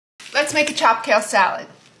Let's make a chopped kale salad.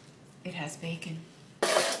 It has bacon.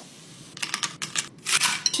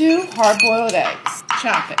 2 hard-boiled eggs.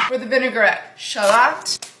 Chop it. For the vinaigrette,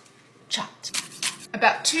 shallot, chopped.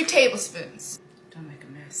 About 2 tablespoons. Don't make a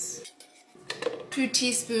mess. 2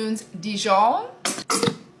 teaspoons Dijon.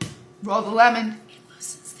 Roll the lemon. It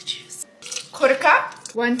loosens the juice. Quarter cup.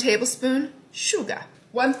 1 tablespoon sugar.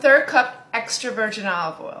 1/3 cup extra virgin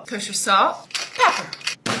olive oil. Kosher salt. Pepper.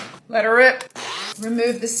 Let it rip.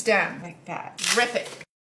 Remove the stem like that. Rip it.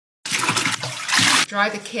 Dry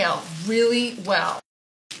the kale really well.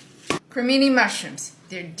 Cremini mushrooms.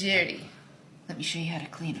 They're dirty. Let me show you how to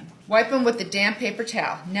clean them. Wipe them with a damp paper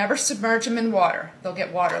towel. Never submerge them in water. They'll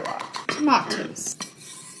get waterlogged. Tomatoes.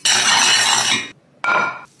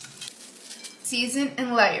 Season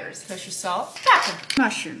in layers. Kosher salt. Pepper.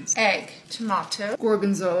 Mushrooms. Egg. Tomato.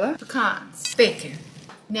 Gorgonzola. Pecans. Bacon.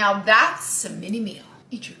 Now that's a mini meal.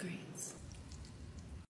 Eat your greens.